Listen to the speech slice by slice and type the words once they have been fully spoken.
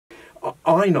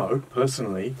I know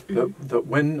personally that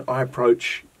when I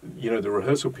approach, the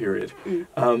rehearsal period,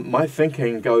 my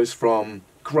thinking goes from,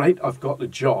 great, I've got the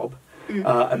job,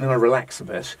 and then I relax a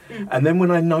bit. And then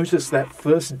when I notice that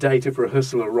first date of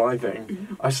rehearsal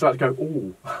arriving, I start to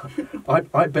go, oh,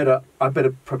 I better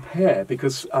prepare,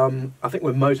 because I think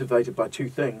we're motivated by two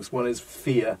things. One is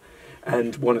fear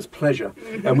and one is pleasure.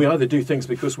 And we either do things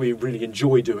because we really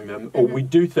enjoy doing them, or we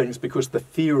do things because the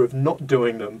fear of not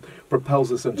doing them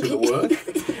propels us into the work.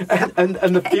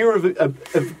 and the fear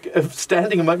of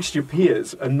standing amongst your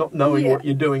peers and not knowing what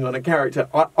you're doing on a character,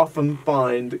 I often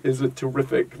find is a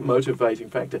terrific motivating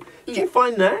factor. Do you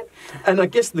find that? And I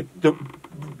guess the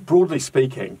broadly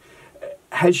speaking,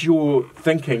 has your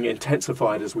thinking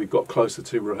intensified as we've got closer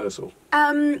to rehearsal?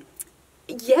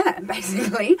 Yeah,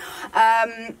 basically.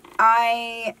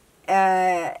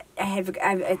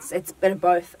 It's a bit of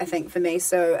both, I think, for me.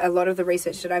 So a lot of the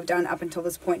research that I've done up until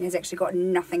this point has actually got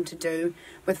nothing to do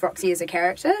with Roxy as a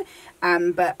character.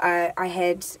 But I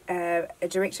had a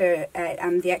director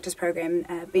at the Actors Program,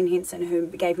 Ben Henson, who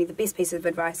gave me the best piece of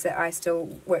advice that I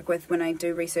still work with when I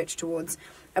do research towards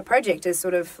a project, is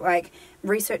sort of like,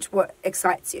 research what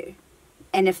excites you.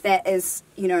 And if that is,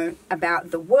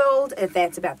 about the world, if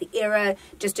that's about the era,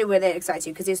 just do where that excites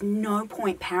you. Because there's no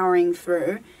point powering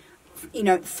through,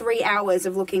 3 hours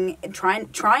of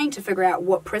trying to figure out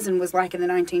what prison was like in the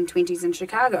 1920s in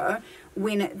Chicago,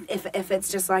 if it's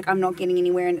just like, I'm not getting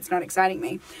anywhere and it's not exciting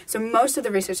me. So most of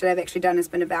the research that I've actually done has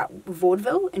been about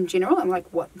vaudeville in general, and like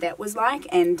what that was like,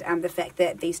 and the fact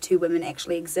that these two women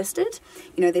actually existed.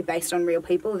 They're based on real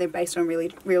people, they're based on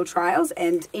really real trials,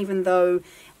 and even though...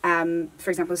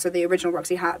 for example, so the original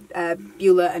Roxy Hart,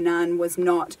 Beulah Anand, was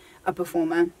not a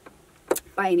performer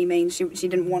by any means. She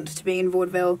didn't want to be in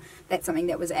vaudeville. That's something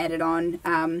that was added on.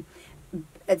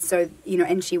 And so,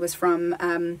 and she was from,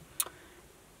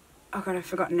 oh God, I've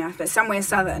forgotten now, but somewhere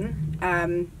southern,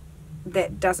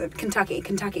 that doesn't,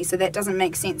 Kentucky. So that doesn't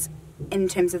make sense in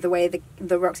terms of the way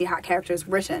the Roxy Hart character is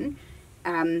written.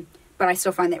 But I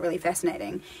still find that really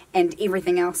fascinating, and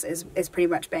everything else is pretty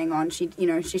much bang on. She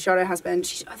shot her husband.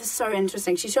 This is so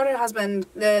interesting. She shot her husband,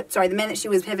 the man that she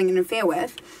was having an affair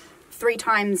with, 3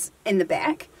 times in the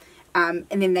back, and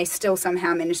then they still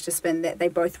somehow managed to spin that they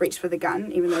both reached for the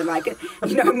gun, even though,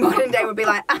 modern day would be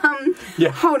like,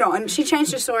 hold on. She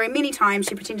changed her story many times.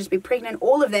 She pretended to be pregnant.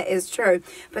 All of that is true,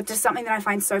 but just something that I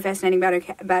find so fascinating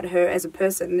about her as a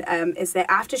person is that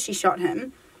after she shot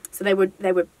him, so they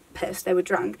were pissed, they were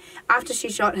drunk. After she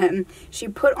shot him, she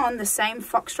put on the same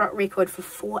foxtrot record for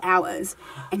 4 hours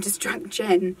and just drank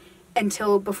gin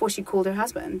before she called her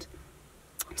husband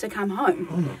to come home.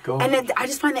 Oh my God. And I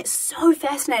just find that so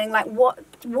fascinating. Like,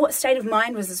 what state of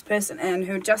mind was this person in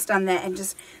who had just done that and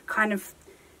just kind of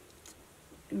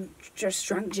just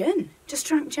drunk gin?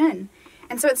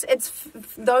 And so it's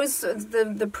those,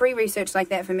 the pre-research like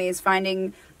that for me is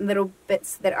finding little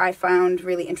bits that I found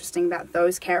really interesting about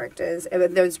those characters,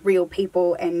 those real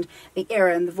people, and the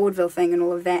era and the vaudeville thing and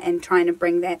all of that, and trying to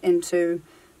bring that into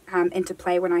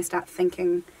play when I start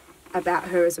thinking about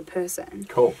her as a person.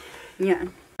 Cool. Yeah.